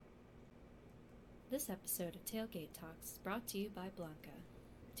This episode of Tailgate Talks is brought to you by Blanca.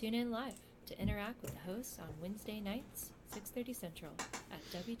 Tune in live to interact with the hosts on Wednesday nights, 6:30 Central, at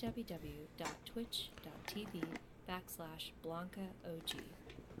www.twitch.tv/BlancaOG.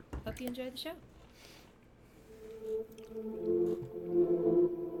 Hope you enjoy the show.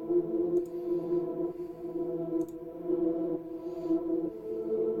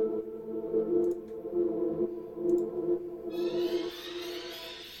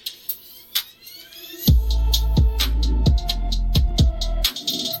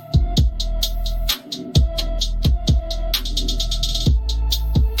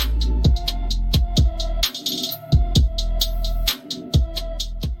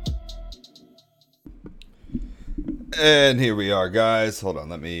 And here we are, guys. Hold on,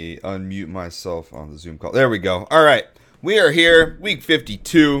 let me unmute myself on the Zoom call. There we go. All right, we are here, week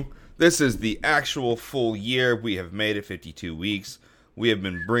 52. This is the actual full year. We have made it 52 weeks. We have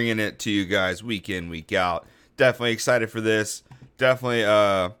been bringing it to you guys week in, week out. Definitely excited for this. Definitely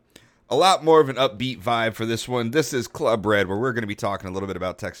a lot more of an upbeat vibe for this one. This is Club Red, where we're going to be talking a little bit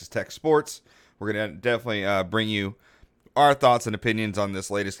about Texas Tech sports. We're going to definitely bring you our thoughts and opinions on this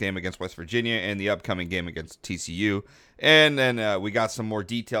latest game against West Virginia and the upcoming game against TCU. And then we got some more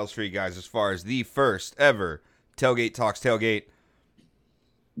details for you guys as far as the first ever Tailgate Talks Tailgate.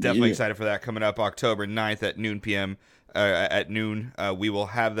 Definitely excited for that coming up October 9th at noon p.m. At noon. We will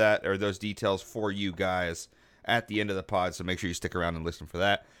have that or those details for you guys at the end of the pod, so make sure you stick around and listen for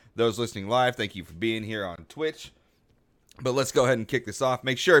that. Those listening live, thank you for being here on Twitch. But let's go ahead and kick this off.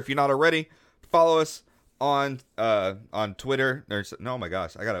 Make sure, if you're not already, follow us on Twitter. Oh my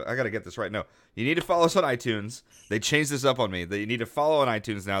gosh, I gotta get this right. No, you need to follow us on iTunes. They changed this up on me. That you need to follow on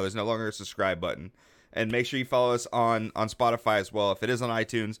iTunes now. There's no longer a subscribe button. And make sure you follow us on Spotify as well. If it is on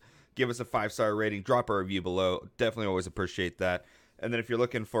iTunes, give us a 5-star rating. Drop a review below. Definitely always appreciate that. And then if you're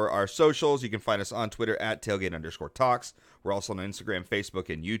looking for our socials, you can find us on Twitter at tailgate_talks. We're also on Instagram, Facebook,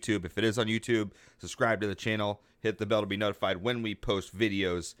 and YouTube. If it is on YouTube, subscribe to the channel. Hit the bell to be notified when we post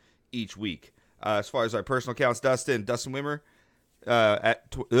videos each week. As far as our personal accounts, Dustin Wimmer,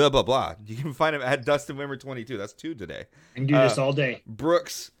 at blah, blah, blah. You can find him at Dustin Wimmer 22. That's 2 today. I can do this all day.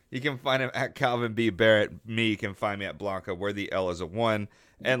 Brooks, you can find him at Calvin B. Barrett. Me, you can find me at Blanca, where the L is a 1.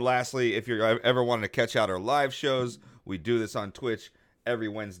 And lastly, if you're ever wanting to catch out our live shows, we do this on Twitch every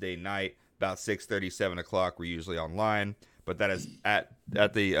Wednesday night, about 6:30, 7 o'clock. We're usually online, but that is at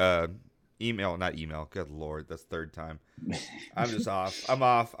the not email. Good Lord, that's third time. I'm just off. I'm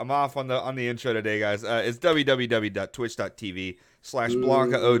off on the intro today, guys. It's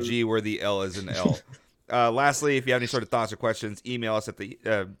www.twitch.tv/BlancaOG, where the L is an L. Lastly, if you have any sort of thoughts or questions, email us at the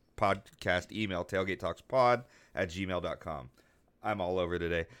podcast email, tailgatetalkspod@gmail.com. I'm all over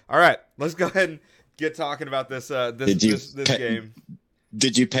today. All right, let's go ahead and get talking about this game.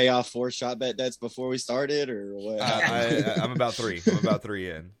 Did you pay off 4 shot bet debts before we started, or what? I'm about 3. I'm about 3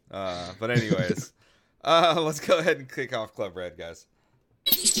 in. But anyways, let's go ahead and kick off Club Red, guys.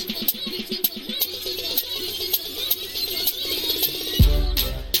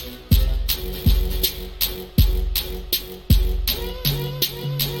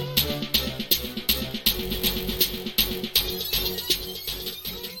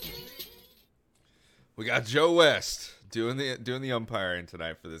 We got Joe West doing the umpiring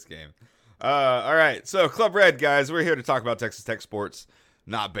tonight for this game. All right, so Club Red, guys, we're here to talk about Texas Tech sports,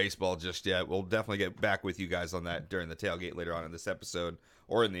 not baseball just yet. We'll definitely get back with you guys on that during the tailgate later on in this episode,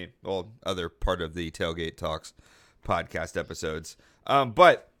 or in the other part of the Tailgate Talks podcast episodes.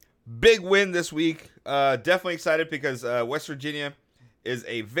 But big win this week. Definitely excited because West Virginia is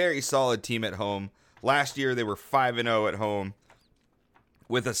a very solid team at home. Last year they were 5-0 at home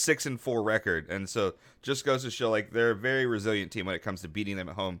with a 6-4 record, and so just goes to show like they're a very resilient team when it comes to beating them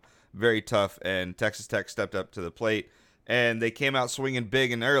at home. Very tough, and Texas Tech stepped up to the plate, and they came out swinging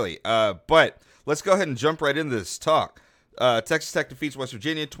big and early. But let's go ahead and jump right into this talk. Texas Tech defeats West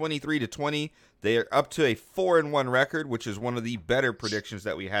Virginia 23-20. They are up to a 4-1 record, which is one of the better predictions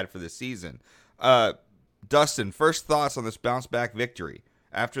that we had for this season. Dustin, first thoughts on this bounce back victory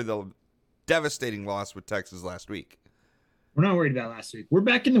after the devastating loss with Texas last week? We're not worried about last week. We're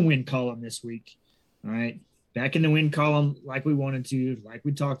back in the win column this week. All right. Back in the win column like we wanted to, like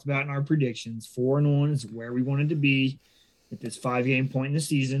we talked about in our predictions. 4-1 is where we wanted to be at this 5-game point in the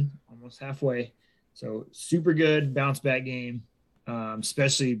season, almost halfway. So super good bounce back game,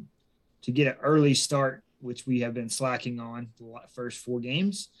 especially to get an early start, which we have been slacking on the first 4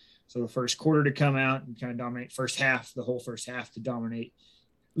 games. So the first quarter to come out and kind of dominate, the whole first half to dominate.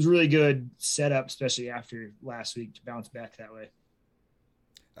 It was a really good setup, especially after last week, to bounce back that way.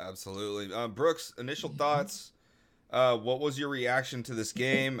 Absolutely. Brooks, initial thoughts What was your reaction to this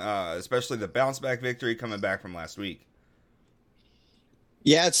game, especially the bounce back victory coming back from last week?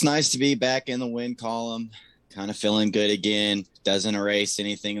 Yeah, it's nice to be back in the win column, kind of feeling good again. Doesn't erase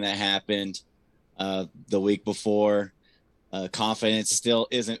anything that happened the week before. Confidence still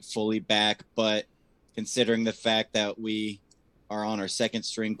isn't fully back, but considering the fact that we are on our second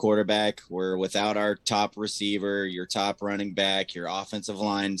string quarterback, we're without our top receiver, your top running back, your offensive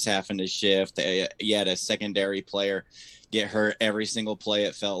line's having to shift. You had a secondary player get hurt every single play,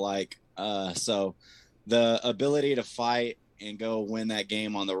 it felt like. So the ability to fight and go win that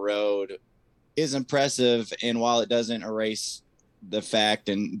game on the road is impressive. And while it doesn't erase the fact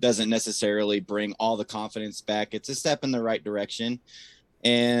and doesn't necessarily bring all the confidence back, it's a step in the right direction.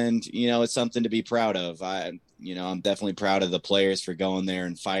 And, it's something to be proud of. I'm definitely proud of the players for going there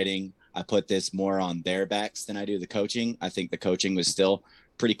and fighting. I put this more on their backs than I do the coaching. I think the coaching was still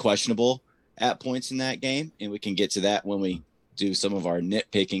pretty questionable at points in that game. And we can get to that when we do some of our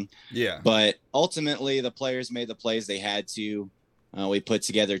nitpicking. Yeah. But ultimately, the players made the plays they had to. We put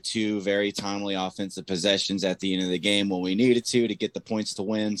together 2 very timely offensive possessions at the end of the game when we needed to get the points to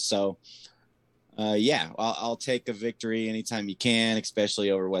win. So, I'll take a victory anytime you can, especially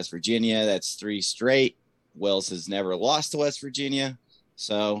over West Virginia. That's 3 straight. Wells has never lost to West Virginia.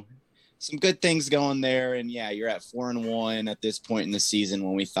 So some good things going there. And, you're at 4-1 at this point in the season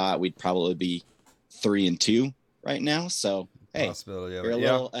when we thought we'd probably be 3-2 right now. So, hey, you're a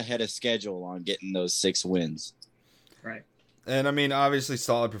little ahead of schedule on getting those 6 wins. Right. And I mean, obviously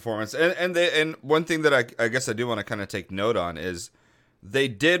solid performance. And one thing that I guess I do want to kind of take note on is they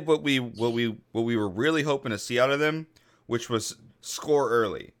did what we were really hoping to see out of them, which was score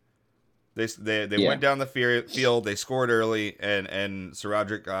early. They went down the field, they scored early, and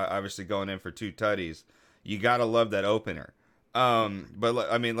Saradrick obviously going in for 2 tutties. You gotta love that opener.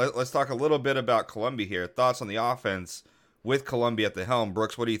 But I mean, let's talk a little bit about Columbia here. Thoughts on the offense with Columbia at the helm.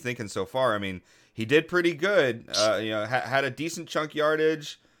 Brooks, what are you thinking so far? I mean, he did pretty good. Had a decent chunk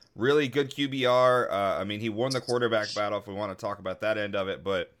yardage, really good QBR. I mean, he won the quarterback battle if we want to talk about that end of it.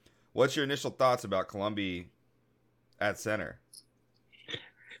 But what's your initial thoughts about Columbia at center?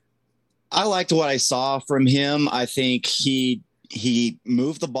 I liked what I saw from him. I think he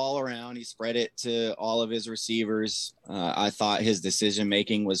moved the ball around. He spread it to all of his receivers. I thought his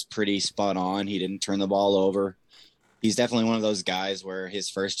decision-making was pretty spot on. He didn't turn the ball over. He's definitely one of those guys where his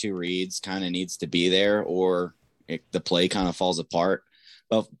first 2 reads kind of needs to be there or the play kind of falls apart.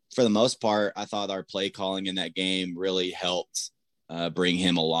 But for the most part, I thought our play calling in that game really helped bring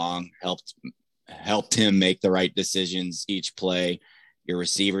him along, helped him make the right decisions each play. Your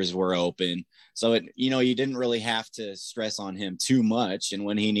receivers were open. So, you didn't really have to stress on him too much. And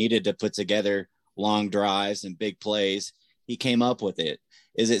when he needed to put together long drives and big plays, he came up with it.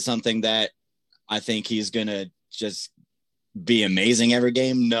 Is it something that I think he's going to just be amazing every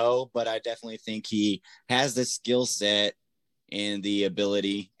game? No, but I definitely think he has the skill set and the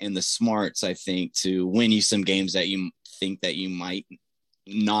ability and the smarts, I think, to win you some games that you think that you might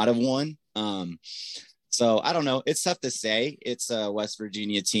not have won. So I don't know. It's tough to say. It's a West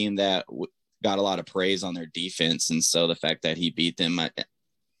Virginia team that got a lot of praise on their defense. And so the fact that he beat them,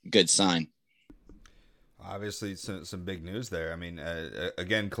 good sign. Obviously some big news there. I mean,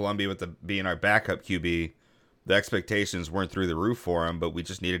 again, Columbia with being our backup QB, the expectations weren't through the roof for him, but we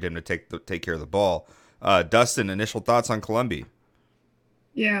just needed him to take care of the ball. Dustin, initial thoughts on Columbia?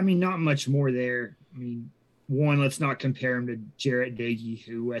 Yeah, I mean, not much more there. I mean, one, let's not compare him to Jarrett Doege,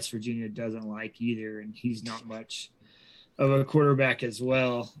 who West Virginia doesn't like either, and he's not much of a quarterback as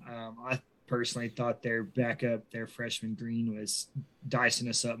well. I personally thought their backup, their freshman Green, was dicing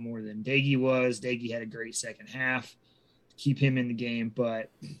us up more than Doege was. Doege had a great second half to keep him in the game, but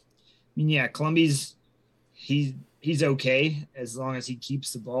I mean, yeah, Columbia's he's okay as long as he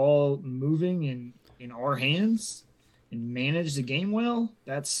keeps the ball moving in our hands and manage the game well.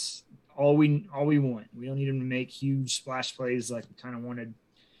 That's all we want. We don't need him to make huge splash plays like we kind of wanted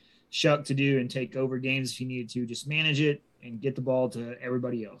Shuck to do and take over games if he needed to. Just manage it and get the ball to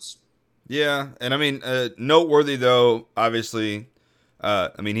everybody else. Yeah, and I mean, noteworthy though. Obviously, I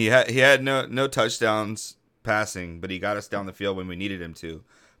mean he had no touchdowns passing, but he got us down the field when we needed him to.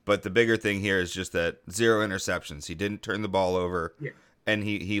 But the bigger thing here is just that 0 interceptions. He didn't turn the ball over, and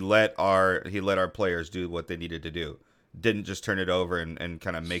he let our players do what they needed to do. Didn't just turn it over and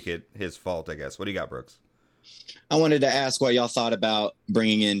kind of make it his fault, I guess. What do you got, Brooks? I wanted to ask what y'all thought about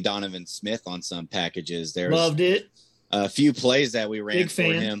bringing in Donovan Smith on some packages. Loved it. A few plays that we ran for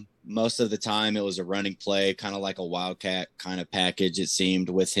him. Most of the time it was a running play, kind of like a Wildcat kind of package, it seemed,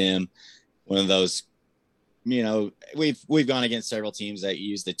 with him. One of those we've gone against several teams that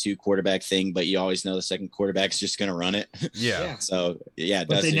use the 2 quarterback thing, but you always know the second quarterback's just going to run it. Yeah. So yeah,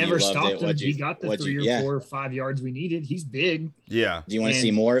 but Dustin, they never you loved stopped it. him. He got the 3 or 4 or 5 yards we needed. He's big. Yeah. Do you want to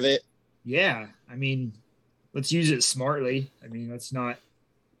see more of it? Yeah. I mean, let's use it smartly. I mean, let's not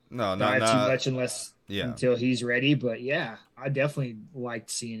dive too much until he's ready. But yeah, I definitely liked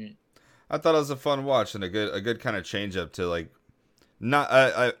seeing it. I thought it was a fun watch and a good kind of change up to like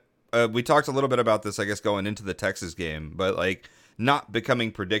not we talked a little bit about this, I guess, going into the Texas game, but like not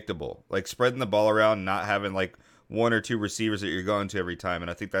becoming predictable, like spreading the ball around, not having like 1 or 2 receivers that you're going to every time. And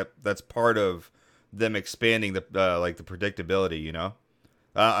I think that's part of them expanding the like the predictability, you know.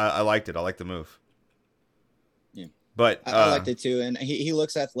 I liked it. I liked the move. Yeah, but I liked it too. And he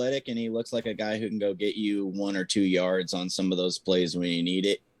looks athletic, and he looks like a guy who can go get you 1 or 2 yards on some of those plays when you need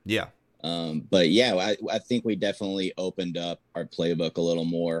it. Yeah. But yeah, I think we definitely opened up our playbook a little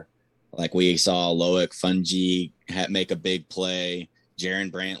more. Like we saw Loic Fungi make a big play.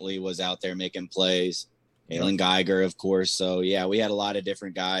 Jaron Brantley was out there making plays. Alan Geiger, of course. So yeah, we had a lot of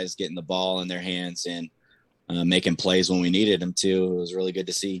different guys getting the ball in their hands and making plays when we needed them to. It was really good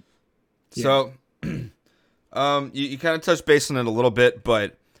to see. So, you kind of touched base on it a little bit,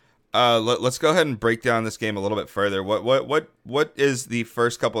 but let's go ahead and break down this game a little bit further. What is the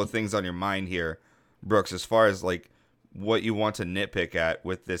first couple of things on your mind here, Brooks, as far as like what you want to nitpick at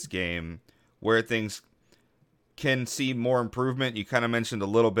with this game, where things can see more improvement? You kind of mentioned a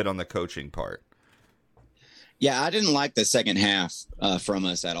little bit on the coaching part. Yeah, I didn't like the second half from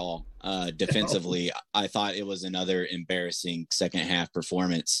us at all. Defensively, I thought it was another embarrassing second half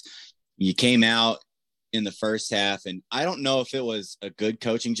performance. You came out in the first half, and I don't know if it was a good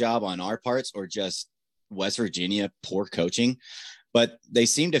coaching job on our parts or just West Virginia poor coaching, but they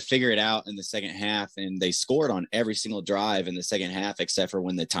seemed to figure it out in the second half, and they scored on every single drive in the second half except for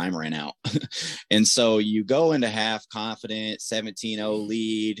when the time ran out. And so you go into half confident, 17-0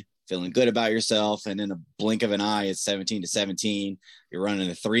 lead, feeling good about yourself, and in a blink of an eye, it's 17-17. You're running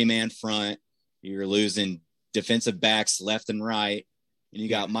a 3-man front. You're losing defensive backs left and right. And you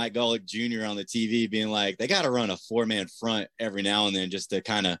got Mike Golick Jr. on the TV being like, they got to run a 4-man front every now and then just to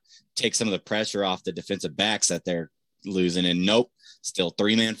kind of take some of the pressure off the defensive backs that they're losing. And nope, still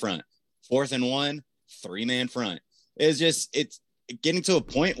 3-man front. 4th and 1, 3-man front. It's getting to a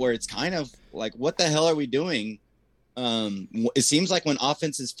point where it's kind of like, what the hell are we doing? It seems like when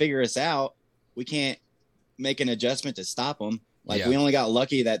offenses figure us out, we can't make an adjustment to stop them. We only got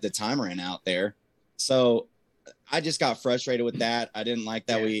lucky that the time ran out there. So I just got frustrated with that. I didn't like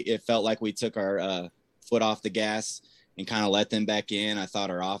that it felt like we took our foot off the gas and kind of let them back in. I thought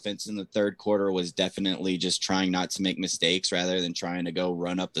our offense in the third quarter was definitely just trying not to make mistakes rather than trying to go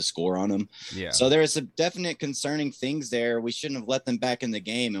run up the score on them. Yeah. So there are some definite concerning things there. We shouldn't have let them back in the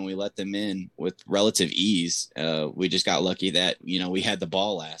game, and we let them in with relative ease. We just got lucky that, we had the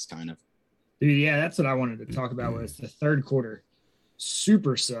ball last kind of. Dude, yeah, that's what I wanted to talk about was the third quarter.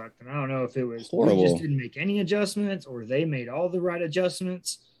 Super sucked. And I don't know if it was horrible. We just didn't make any adjustments or they made all the right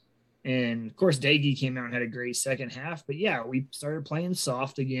adjustments. And of course, Daggy came out and had a great second half. But yeah, we started playing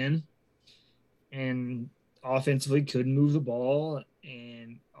soft again and offensively couldn't move the ball.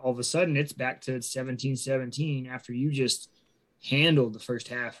 And all of a sudden, it's back to 17-17 after you just handled the first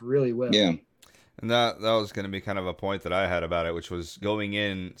half really well. Yeah. And that was going to be kind of a point that I had about it, which was going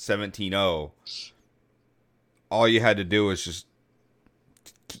in 17-0. All you had to do was just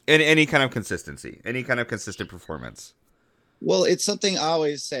any kind of consistency, any kind of consistent performance. Well, it's something I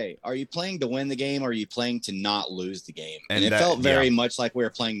always say. Are you playing to win the game or are you playing to not lose the game? And it felt very much like we were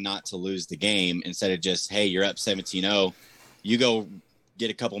playing not to lose the game instead of just, hey, you're up 17-0. You go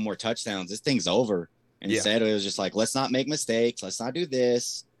get a couple more touchdowns. This thing's over. And instead it was just like, let's not make mistakes. Let's not do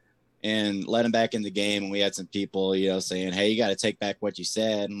this. And let him back in the game. And we had some people, saying, hey, you got to take back what you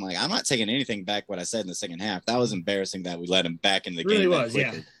said. I'm like, I'm not taking anything back what I said in the second half. That was embarrassing that we let him back in the game. It really was,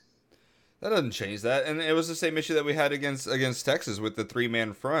 yeah. That doesn't change that. And it was the same issue that we had against Texas with the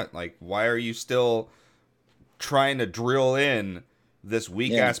 3-man front. Like, why are you still trying to drill in this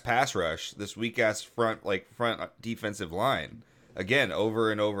weak-ass pass rush, this weak-ass front defensive line? Again,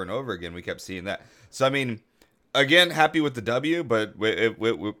 over and over and over again, we kept seeing that. So, I mean, again, happy with the W, but if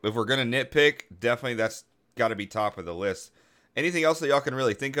we're going to nitpick, definitely that's got to be top of the list. Anything else that y'all can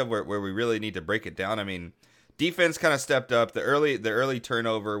really think of where we really need to break it down? I mean, defense kind of stepped up. The early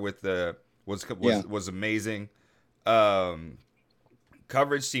turnover with was amazing.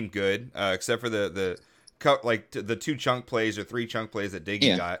 Coverage seemed good, except for the 2 chunk plays or 3 chunk plays that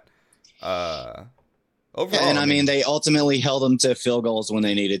Diggy got. Overall, And I mean, they ultimately held them to field goals when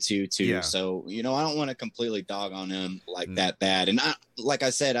they needed to, too. Yeah. So, I don't want to completely dog on them like Mm. that bad. And like I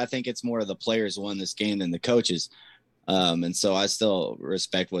said, I think it's more of the players who won this game than the coaches. And so I still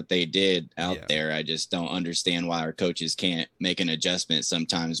respect what they did out there. I just don't understand why our coaches can't make an adjustment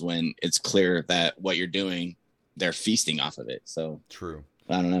sometimes when it's clear that what you're doing, they're feasting off of it. So true.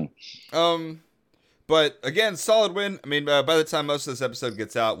 I don't know. But again, solid win. I mean, by the time most of this episode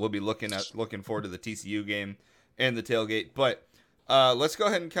gets out, we'll be looking forward to the TCU game and the tailgate. But let's go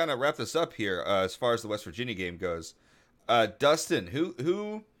ahead and kind of wrap this up here as far as the West Virginia game goes. Dustin,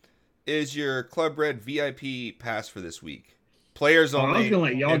 who is your Club Red VIP pass for this week? Players only. I was gonna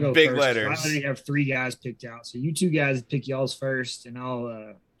let y'all go big first. letters. I already have 3 guys picked out, so you 2 guys pick y'all's first, and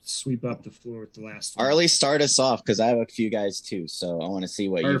I'll sweep up the floor with the last one. Arlie, start us off because I have a few guys too, so I want to see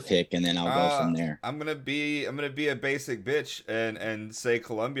what Perfect. you pick, and then I'll go from there. I'm gonna be a basic bitch and say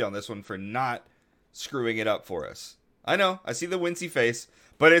Columbia on this one for not screwing it up for us. I know, I see the wincy face,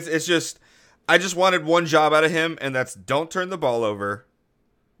 but it's just I just wanted one job out of him, and that's don't turn the ball over.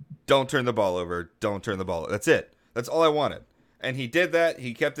 Don't turn the ball over. Don't turn the ball over. That's it. That's all I wanted. And he did that.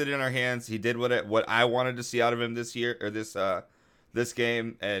 He kept it in our hands. He did what I wanted to see out of him this year or this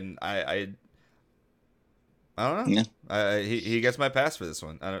game. And I don't know. Yeah. He gets my pass for this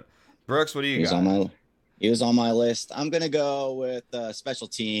one. Brooks, what do you got? He was on my list. I'm gonna go with special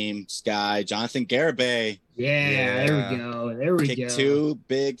teams guy Jonathan Garibay. Yeah, there we go. There we go. Kicked 2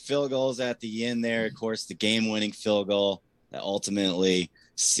 big field goals at the end there. Of course, the game-winning field goal that ultimately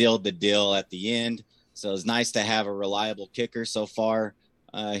sealed the deal at the end. So it's nice to have a reliable kicker so far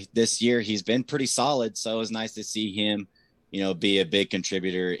this year. He's been pretty solid, so it was nice to see him, be a big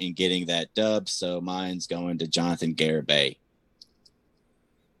contributor in getting that dub. So mine's going to Jonathan Garibay.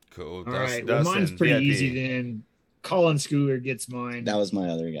 Cool. All right. Well, mine's pretty VIP. easy then. Colin Schooler gets mine. That was my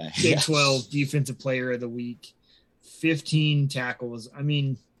other guy. Big 12 Defensive Player of the Week. 15 tackles. I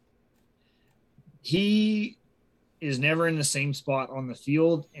mean, he is never in the same spot on the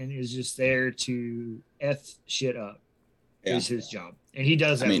field and is just there to F shit up is his job. And he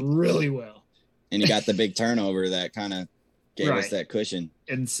does that really well. And he got the big turnover that kind of gave us that cushion.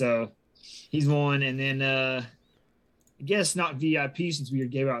 And so he's one. And then I guess not VIP since we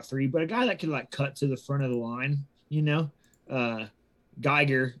gave out 3, but a guy that could cut to the front of the line,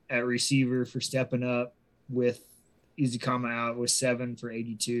 Geiger at receiver for stepping up with Izukama out with 7 for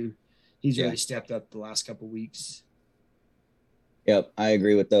 82. He's really stepped up the last couple of weeks. Yep, I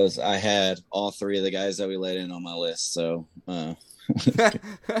agree with those. I had all 3 of the guys that we let in on my list, so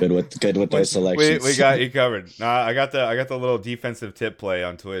good with those selections. We got you covered. I got the little defensive tip play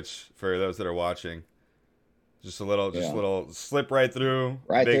on Twitch for those that are watching. Just a little slip right through,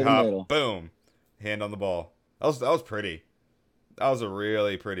 big hop, middle. Boom, hand on the ball. That was pretty. That was a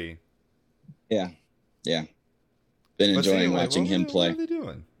really pretty. Yeah. Been enjoying watching him play. What are they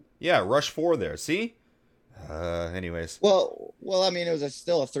doing? Yeah, rush 4 there. See. Anyways. Well, I mean, it was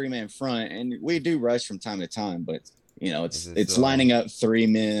still a 3-man front, and we do rush from time to time, but it's lining up 3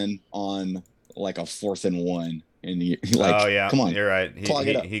 men on a 4th and 1, and you oh yeah, come on, you're right.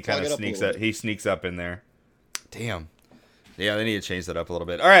 He kind of sneaks up. He sneaks up in there. Damn. Yeah, they need to change that up a little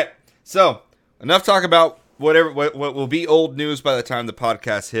bit. All right, so enough talk about what will be old news by the time the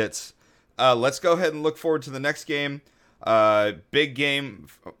podcast hits. Let's go ahead and look forward to the next game. Big game,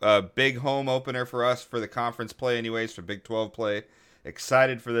 big home opener for us for the conference play anyways, for Big 12 play.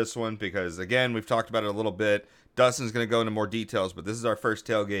 Excited for this one because, again, we've talked about it a little bit. Dustin's going to go into more details, but this is our first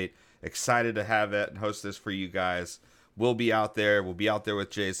tailgate. Excited to have it and host this for you guys. We'll be out there. We'll be out there with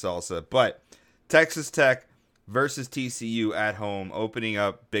Jay Salsa. But Texas Tech versus TCU at home, opening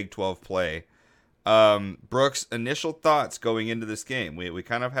up Big 12 play. Brooks, initial thoughts going into this game. We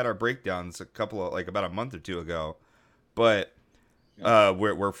kind of had our breakdowns about a month or 2 ago. But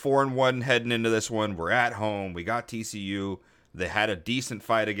we're 4-1 heading into this one. We're at home. We got TCU. They had a decent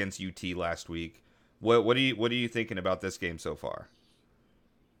fight against UT last week. What are you thinking about this game so far?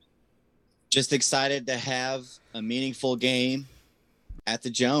 Just excited to have a meaningful game at the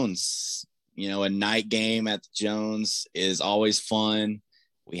Jones. A night game at the Jones is always fun.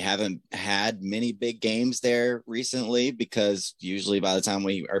 We haven't had many big games there recently because usually by the time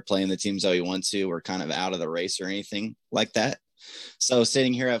we are playing the teams that we want to, we're kind of out of the race or anything like that. So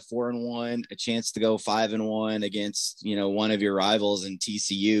sitting here at 4-1, a chance to go 5-1 against, one of your rivals in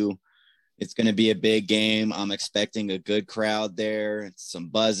TCU, it's going to be a big game. I'm expecting a good crowd there, some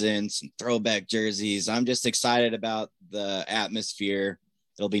buzzing, some throwback jerseys. I'm just excited about the atmosphere.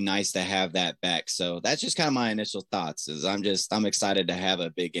 It'll be nice to have that back. So that's just kind of my initial thoughts. I'm excited to have a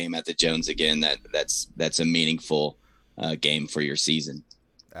big game at the Jones again. That's a meaningful game for your season.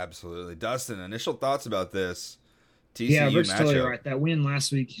 Absolutely. Dustin, initial thoughts about this TCU Yeah, Rick's matchup? totally right. That win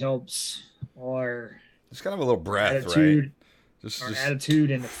last week helps our Just kind of a little breath, attitude, right? Just attitude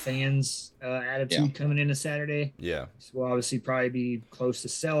and the fans' attitude Yeah. coming into Saturday. yeah. So we'll obviously probably be close to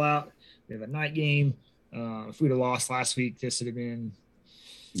sellout. We have a night game. If we'd have lost last week, this would have been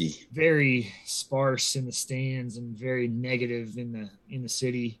Yeah. very sparse in the stands and very negative in the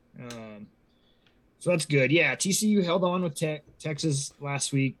city. So that's good. Yeah, TCU held on with Texas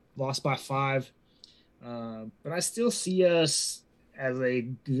last week, lost by 5. But I still see us as a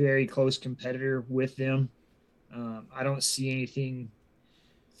very close competitor with them. I don't see anything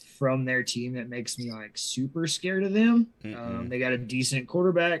from their team that makes me like super scared of them. They got a decent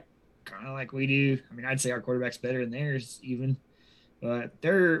quarterback, kind of like we do. I mean, I'd say our quarterback's better than theirs even, but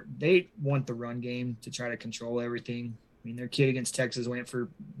they want the run game to try to control everything. I mean, their kid against Texas went for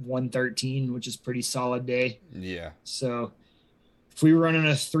 113, which is pretty solid day. Yeah. So if we were running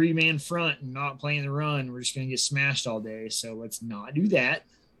a 3-man front and not playing the run, we're just going to get smashed all day. So let's not do that.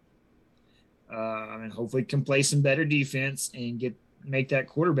 And hopefully can play some better defense and make that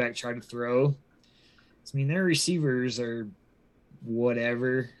quarterback try to throw. I mean, their receivers are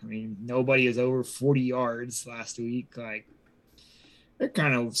whatever. I mean, nobody is over 40 yards last week. Like, they're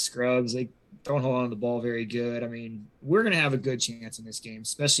kind of scrubs. They don't hold on to the ball very good. I mean, we're going to have a good chance in this game,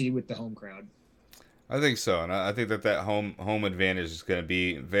 especially with the home crowd. I think so, and I think that home advantage is going to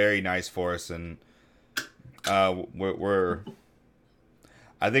be very nice for us, and I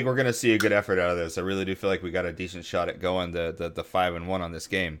think we're going to see a good effort out of this. I really do feel like we got a decent shot at going the 5-1 on this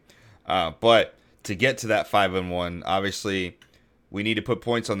game, but to get to that 5-1, obviously we need to put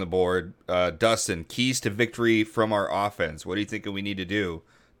points on the board. Dustin, keys to victory from our offense. What do you think we need to do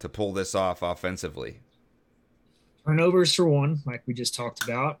to pull this off offensively? Turnovers for one, like we just talked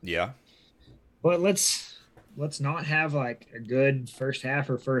about. Yeah. But let's not have like a good first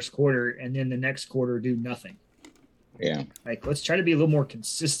half or first quarter and then the next quarter do nothing. Yeah. Like, let's try to be a little more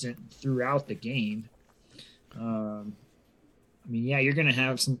consistent throughout the game. I mean, yeah, you're going to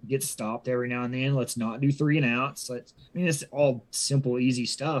have some get stopped every now and then. Let's not do 3 and outs. It's all simple, easy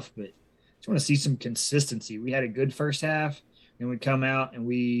stuff, but I just want to see some consistency. We had a good first half, then we come out and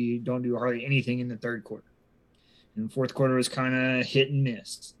we don't do hardly anything in the third quarter. And the fourth quarter was kind of hit and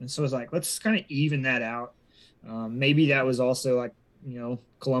miss. And so it's like, let's kind of even that out. Maybe that was also like,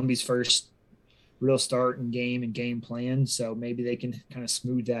 Columbia's first real start in game and game plan. So maybe they can kind of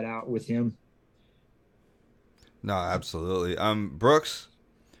smooth that out with him. No, absolutely. Brooks,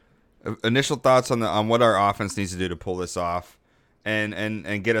 initial thoughts on what our offense needs to do to pull this off and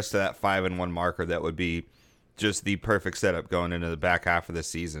get us to that 5-1 marker. That would be just the perfect setup going into the back half of the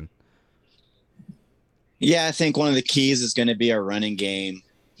season. Yeah, I think one of the keys is going to be our running game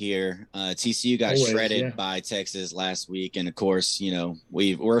here. TCU got shredded by Texas last week. And of course,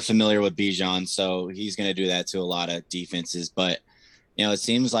 we're familiar with Bijan, so he's going to do that to a lot of defenses. But, it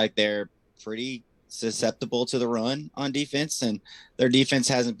seems like they're pretty susceptible to the run on defense, and their defense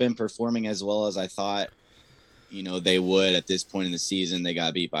hasn't been performing as well as I thought, they would at this point in the season. They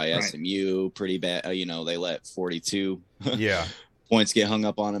got beat by SMU pretty bad. They let 42 points get hung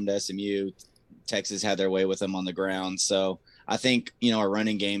up on them to SMU. Texas had their way with them on the ground. So I think, our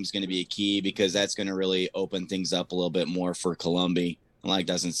running game is going to be a key because that's going to really open things up a little bit more for Columbia. And like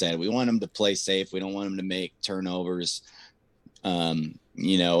Dustin said, we want them to play safe. We don't want them to make turnovers, and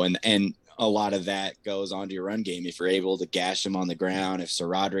a lot of that goes onto your run game. If you're able to gash them on the ground, if Sir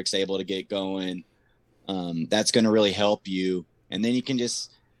Roderick's able to get going, that's going to really help you. And then you can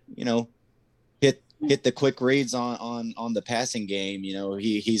just, hit the quick reads on the passing game.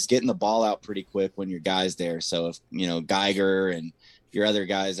 He's getting the ball out pretty quick when your guy's there. So if, Geiger and your other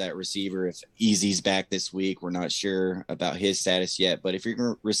guys at receiver, if Easy's back this week, we're not sure about his status yet, but if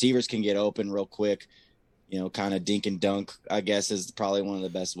your receivers can get open real quick, kind of dink and dunk, I guess, is probably one of the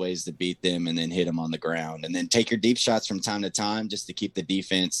best ways to beat them, and then hit them on the ground, and then take your deep shots from time to time just to keep the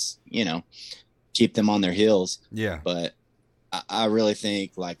defense, keep them on their heels. Yeah. But I really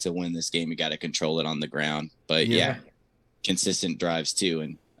think, to win this game, you got to control it on the ground. But yeah, consistent drives too,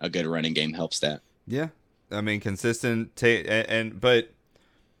 and a good running game helps that. Yeah, I mean, consistent, but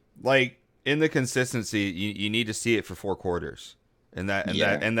in the consistency, you need to see it for 4 quarters, and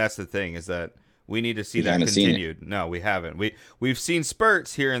that's the thing, is that we need to see that continued. No, we haven't. We've seen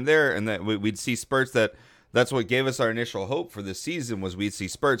spurts here and there, and that we'd see spurts. That's what gave us our initial hope for this season, was we'd see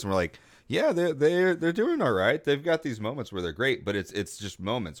spurts, and we're like, yeah, they're doing all right. They've got these moments where they're great, but it's just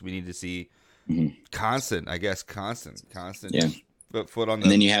moments. We need to see constant. Yeah. Foot on.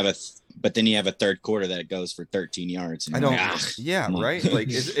 And then you have a third quarter that goes for 13 yards. I don't. Right.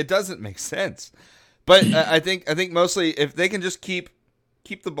 It doesn't make sense. But I think mostly if they can just keep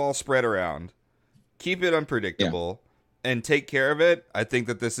keep the ball spread around, keep it unpredictable, and take care of it, I think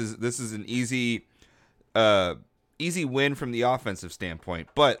that this is an easy win from the offensive standpoint.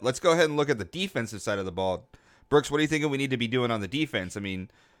 But let's go ahead and look at the defensive side of the ball. Brooks, what are you thinking we need to be doing on the defense? I mean,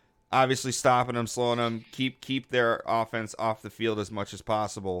 obviously stopping them, slowing them, keep their offense off the field as much as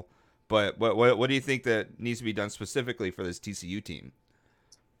possible. But what do you think that needs to be done specifically for this TCU team?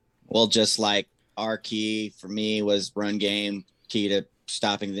 Well, just like our key for me was run game, key to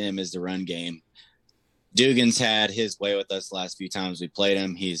stopping them is the run game. Dugan's had his way with us the last few times we played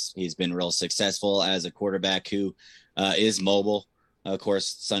him. He's been real successful as a quarterback who is mobile. Of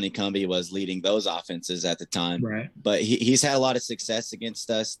course, Sonny Cumbie was leading those offenses at the time. Right. But he's had a lot of success against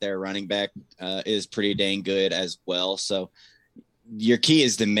us. Their running back is pretty dang good as well. So your key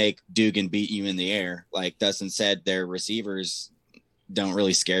is to make Dugan beat you in the air. Like Dustin said, their receivers don't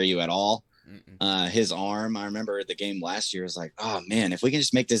really scare you at all. His arm, I remember the game last year was like, oh, man, if we can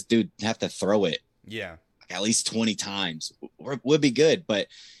just make this dude have to throw it. Yeah. At least 20 times would be good. But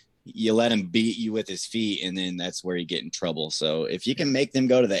you let him beat you with his feet, and then that's where you get in trouble. So if you can make them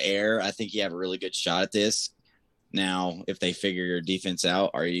go to the air, I think you have a really good shot at this. Now, if they figure your defense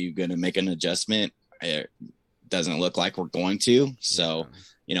out, are you going to make an adjustment? It doesn't look like we're going to. So,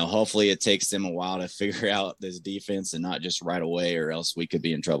 hopefully it takes them a while to figure out this defense and not just right away, or else we could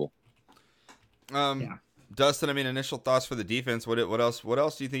be in trouble. Dustin, I mean, initial thoughts for the defense. What else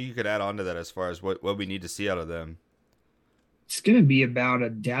do you think you could add on to that as far as what we need to see out of them? It's going to be about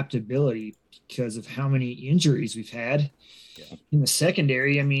adaptability because of how many injuries we've had in the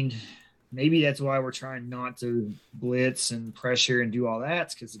secondary. I mean, maybe that's why we're trying not to blitz and pressure and do all that.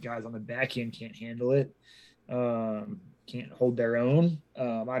 It's because the guys on the back end can't handle it, can't hold their own.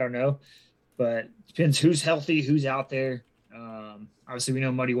 I don't know, but it depends who's healthy, who's out there. Obviously, we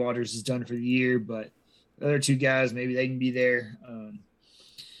know Muddy Waters is done for the year, but the other two guys, maybe they can be there.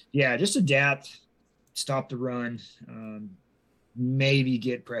 Just adapt, stop the run. Maybe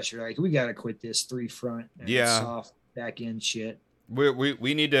get pressure. Like, we got to quit this three front and soft back end shit.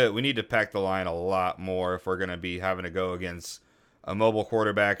 We need to pack the line a lot more if we're going to be having to go against a mobile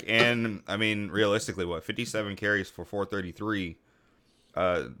quarterback. And I mean, realistically, 57 carries for 433.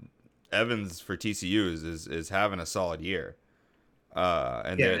 Evans for TCU is having a solid year.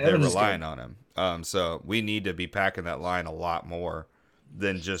 And they're relying on him. So we need to be packing that line a lot more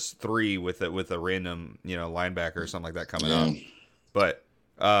than just three with a random, linebacker or something like that coming up. But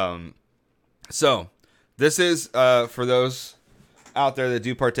so this is for those out there that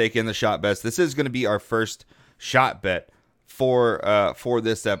do partake in the shot bets. This is going to be our first shot bet for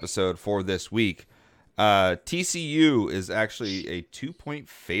this episode for this week. TCU is actually a 2-point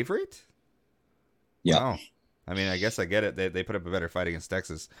favorite. Yeah. Wow. I mean, I guess I get it. They put up a better fight against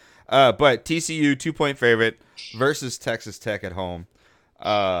Texas. But TCU 2-point favorite versus Texas Tech at home.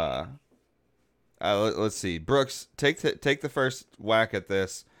 Let's see. Brooks, take the first whack at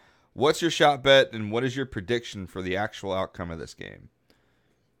this. What's your shot bet, and what is your prediction for the actual outcome of this game?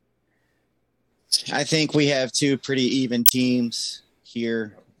 I think we have two pretty even teams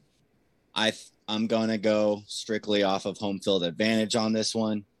here. I'm going to go strictly off of home field advantage on this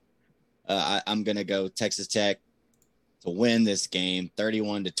one. I'm going to go Texas Tech to win this game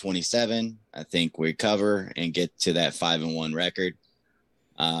 31-27. I think we cover and get to that 5-1 record.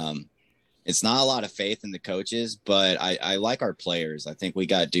 It's not a lot of faith in the coaches, but I like our players. I think we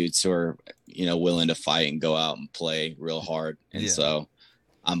got dudes who are, willing to fight and go out and play real hard. And so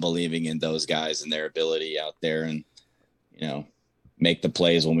I'm believing in those guys and their ability out there and, make the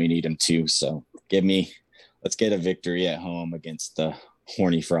plays when we need them to. So let's get a victory at home against the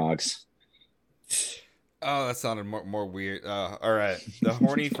Horny Frogs. Oh, that sounded more weird. All right. The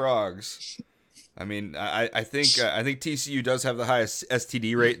Horny Frogs. I mean, I think TCU does have the highest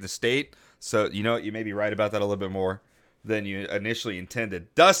STD rate in the state. So, you may be right about that a little bit more than you initially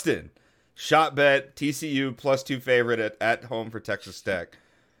intended. Dustin, shot bet, TCU +2 favorite at home for Texas Tech.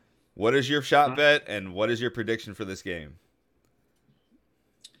 What is your shot bet, and what is your prediction for this game?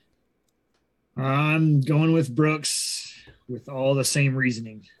 I'm going with Brooks with all the same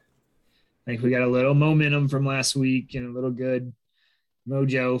reasoning. I think we got a little momentum from last week and a little good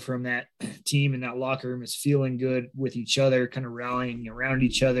mojo from that team, and that locker room is feeling good with each other, kind of rallying around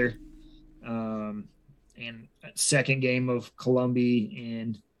each other. And second game of Cumbie,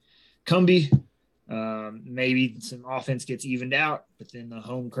 maybe some offense gets evened out, but then the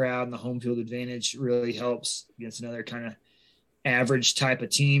home crowd and the home field advantage really helps against another kind of average type of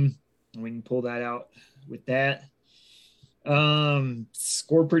team. And we can pull that out with that.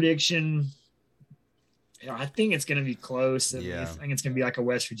 Score prediction. I think it's going to be close. I think it's going to be like a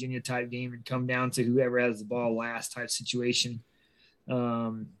West Virginia type game and come down to whoever has the ball last type situation.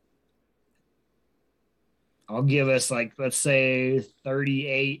 Um, I'll give us like, let's say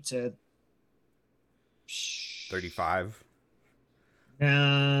 38 to 35.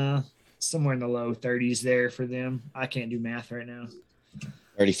 Somewhere in the low 30s there for them. I can't do math right now.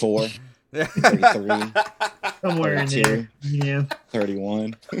 34, 33, Somewhere in 32, there. Yeah.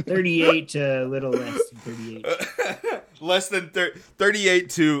 31. 38 to a little less than 38. Less than 38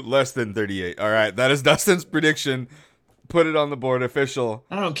 to less than 38. All right, that is Dustin's prediction. Put it on the board, official.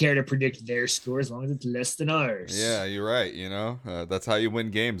 I don't care to predict their score as long as it's less than ours. Yeah, you're right. You know, that's how you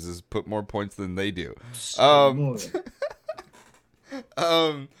win games, is put more points than they do. More.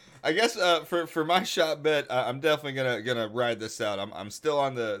 I guess for my shot bet, I'm definitely gonna ride this out. I'm still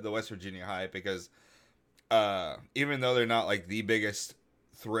on the West Virginia hype because even though they're not like the biggest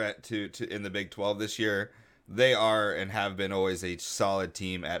threat to in the Big 12 this year, they are and have been always a solid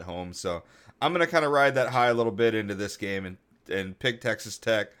team at home. So I'm gonna kind of ride that high a little bit into this game and pick Texas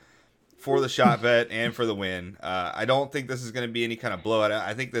Tech for the shot bet and for the win. I don't think this is going to be any kind of blowout.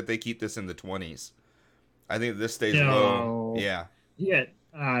 I think that they keep this in the 20s. I think this stays low. Yeah. Yeah,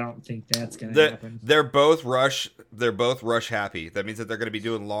 I don't think that's going to happen. They're both rush happy. That means that they're going to be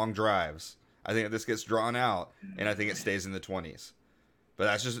doing long drives. I think that this gets drawn out, and I think it stays in the 20s. But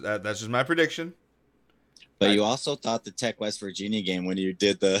that's just my prediction. But you also thought the Tech West Virginia game when you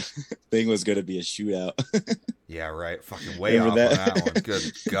did the thing was going to be a shootout. Yeah, right. Fucking way off on that one.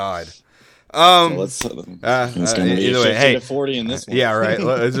 Good God. Let's either way, hey, 40 in this one. Yeah, right.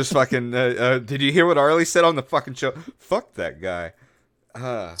 Let's just fucking. Did you hear what Arlie said on the fucking show? Fuck that guy.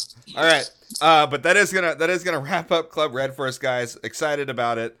 All right. But that is gonna wrap up Club Red for us, guys. Excited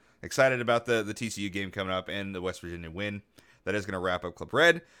about it. Excited about the TCU game coming up and the West Virginia win. That is gonna wrap up Club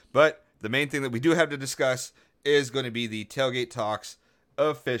Red. But the main thing that we do have to discuss is going to be the Tailgate Talks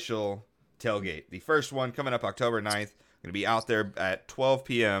official tailgate. The first one coming up October 9th. Going to be out there at 12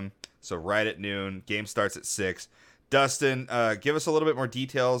 p.m. So right at noon. Game starts at 6. Dustin, give us a little bit more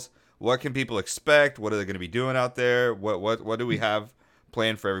details. What can people expect? What are they going to be doing out there? What do we have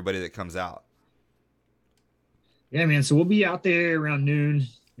planned for everybody that comes out? Yeah, man. So we'll be out there around noon,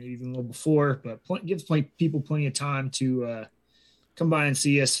 maybe even a little before, but gives people plenty of time to come by and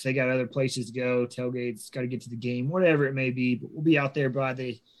see us. If they got other places to go, tailgates, got to get to the game, whatever it may be. But we'll be out there by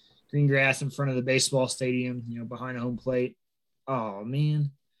the green grass in front of the baseball stadium, behind a home plate. Oh,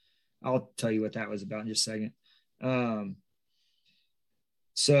 man. I'll tell you what that was about in just a second.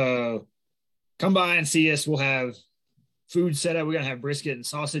 So come by and see us. We'll have food set up. We're going to have brisket and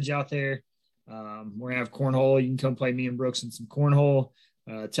sausage out there. We're going to have cornhole. You can come play me and Brooks in some cornhole,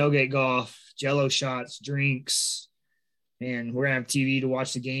 tailgate golf, Jello shots, drinks. And we're going to have TV to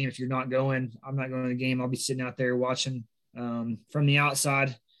watch the game. If you're not going, I'm not going to the game. I'll be sitting out there watching from the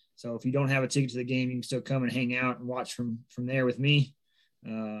outside. So if you don't have a ticket to the game, you can still come and hang out and watch from there with me.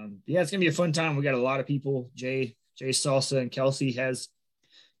 Yeah, it's going to be a fun time. We got a lot of people. Jay Salsa and Kelsey has,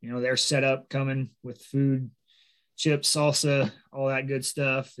 their setup coming with food, chips, salsa, all that good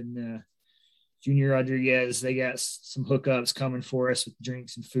stuff. And Junior Rodriguez, they got some hookups coming for us with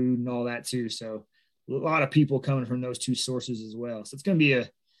drinks and food and all that too. So a lot of people coming from those two sources as well. So it's going to be a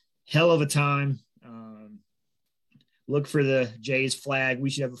hell of a time. Look for the Jays flag. We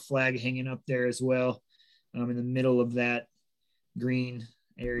should have a flag hanging up there as well, in the middle of that green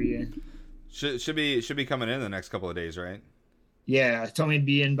area. Should be coming in the next couple of days, right? Yeah, told me to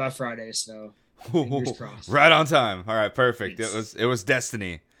be in by Friday, so fingers crossed. Right on time. All right, perfect. Yes. It was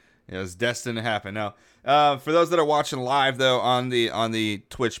destiny. It was destined to happen. Now, for those that are watching live though on the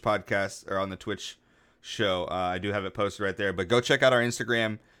Twitch podcast or on the Twitch show, I do have it posted right there. But go check out our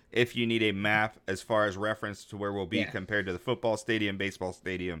Instagram if you need a map as far as reference to where we'll be compared to the football stadium, baseball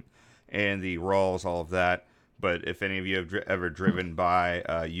stadium, and the Rawls, all of that. But if any of you have ever driven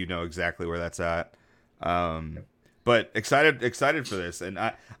by, you know exactly where that's at. But excited for this, and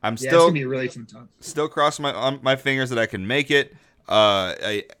I'm still it's gonna be a really fun time. Still crossing my fingers that I can make it.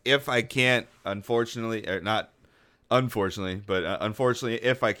 If I can't, unfortunately, if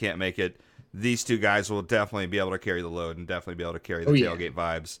I can't make it, these two guys will definitely be able to carry the load and definitely be able to carry the tailgate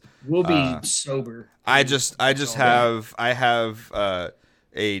vibes. We'll be sober. I have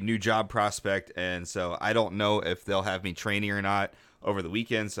a new job prospect, and so I don't know if they'll have me training or not over the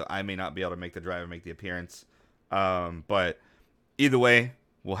weekend, so I may not be able to make the drive and make the appearance. But either way,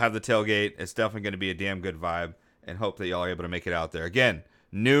 we'll have the tailgate. It's definitely going to be a damn good vibe, and hope that y'all are able to make it out there. Again,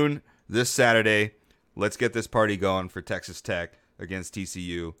 noon this Saturday. Let's get this party going for Texas Tech against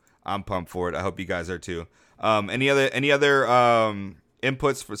TCU. I'm pumped for it. I hope you guys are too. Any other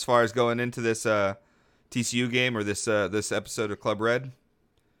inputs as far as going into this TCU game or this episode of Club Red?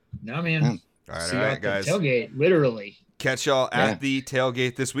 No, man. All right, guys. Tailgate, literally. catch y'all at the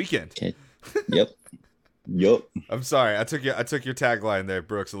tailgate this weekend. Okay. Yep. I'm sorry, I took your tagline there,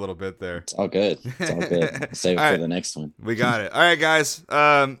 Brooks, a little bit there. It's all good. Save it for the next one. We got it. All right, guys.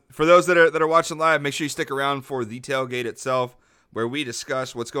 For those that are watching live, make sure you stick around for the tailgate itself, where we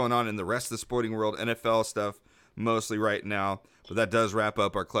discuss what's going on in the rest of the sporting world, NFL stuff, mostly right now. But that does wrap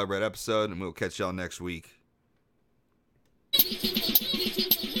up our Club Red episode, and we'll catch y'all next week.